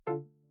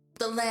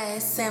The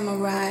last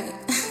samurai.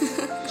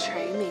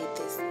 Trey made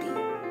this beat.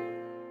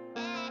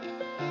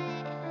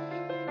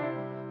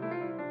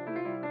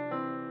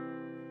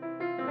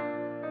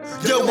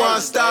 You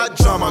want start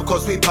drama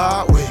cause we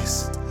part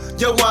ways.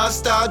 You want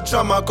start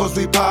drama cause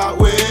we part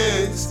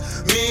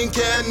ways. Me ain't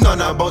care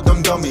none about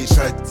them dummy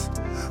threats.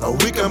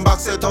 We can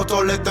box it out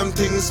or let them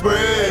things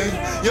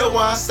spray. You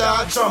want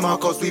start drama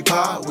cause we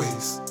part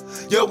ways.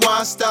 You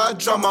want start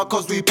drama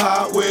cause we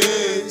part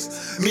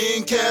ways. Me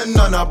ain't care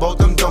none about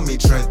them dummy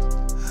threat.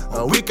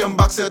 We can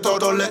box it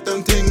out or let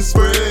them things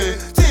spray.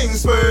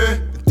 Things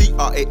spray.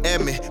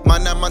 D-R-A-M-E,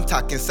 man, I'm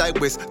talking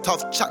sideways.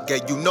 Tough chat,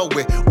 yeah, you know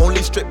it.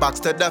 Only straight box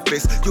to the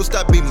face. Used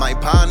to be my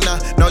partner,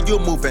 now you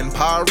moving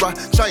para.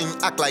 Try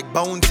and act like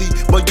bounty,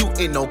 but you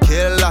ain't no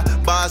killer.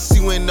 Boss,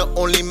 you ain't the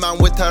only man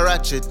with a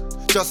ratchet.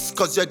 Just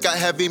cause you got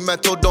heavy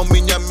metal don't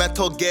mean your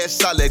metal get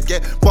solid.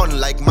 Get run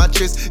like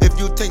matches. If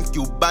you think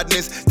you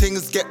badness,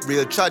 things get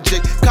real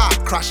tragic. Car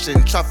crash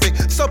in traffic.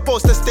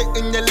 Supposed to stay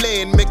in your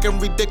lane, making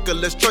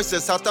ridiculous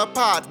choices out of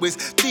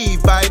pathways.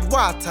 Divide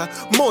water,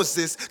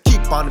 Moses,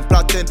 keep on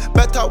plotting.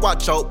 Better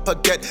watch out,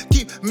 forget.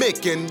 Keep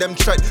making them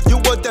tread. You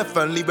will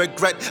definitely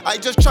regret. I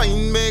just try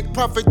and make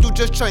profit, you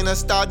just trying to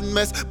start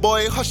mess.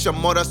 Boy, hush your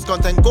mother's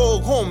content,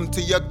 go home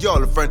to your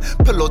girlfriend.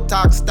 Pillow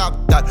talk, stop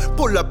that.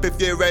 Pull up if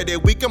you're ready,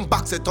 we can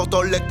box it out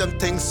or let them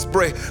things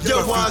spray. You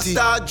want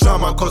start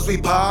drama cause we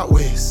part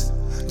ways.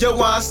 You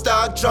want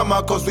start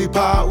drama cause we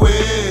part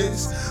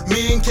ways.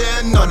 Me ain't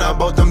care none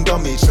about them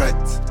dummy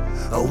threats.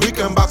 We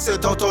can box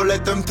it out or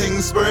let them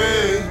things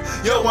spray.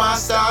 You want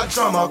start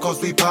drama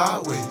cause we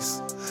part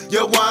ways.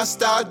 You want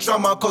start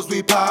drama cause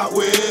we part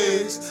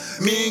ways.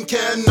 Me ain't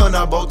care none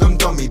about them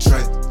dummy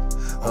threats.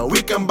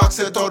 We can box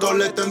it out or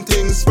let them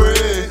things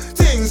spray.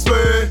 Things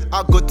spray.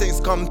 Our good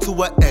things come to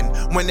an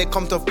end when they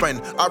come to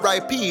friend.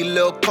 R.I.P.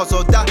 Lil' cause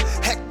of that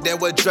heck they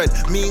were dread.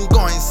 Me ain't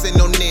going say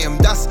no name,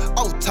 that's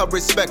out of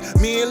respect.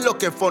 Me ain't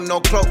looking for no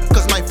clout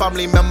cause my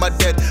family member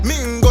dead. Me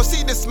ain't go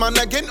see this man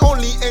again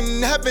only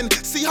in heaven.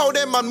 See how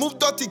them man move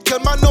dirty, kill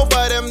man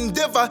over them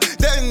diva.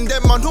 Then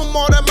them man who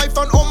more than my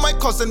fan on my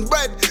cousin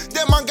bread.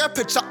 Them man get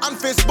picture on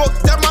Facebook,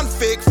 them man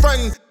fake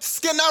friend.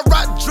 Skin a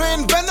rat,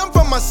 drain venom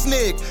from a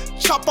snake.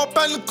 Chop up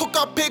and cook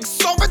a pig,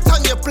 serve it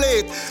on your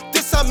plate.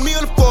 This a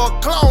meal for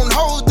a clown,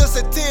 how does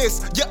it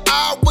taste? You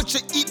are what you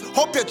eat,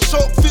 hope you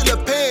choke, feel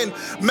the pain.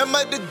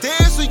 Remember the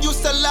days we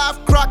used to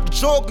laugh, crack,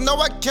 joke. Now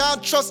I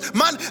can't trust,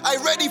 man, I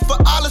ready for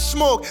all the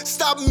smoke.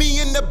 Stab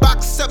me in the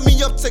back, set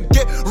me up to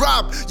get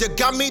robbed. You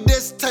got me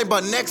this time,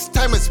 but next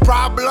time it's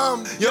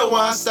problem. You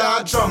want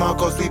start drama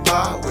cause we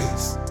part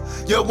ways.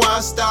 You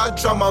want start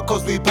drama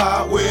cause we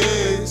part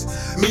ways.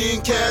 Me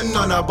ain't care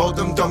none about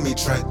them dummy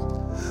threat.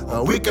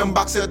 We can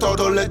box it out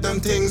or let them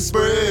things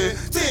spray.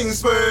 Things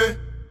spray.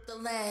 The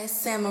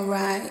last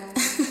samurai.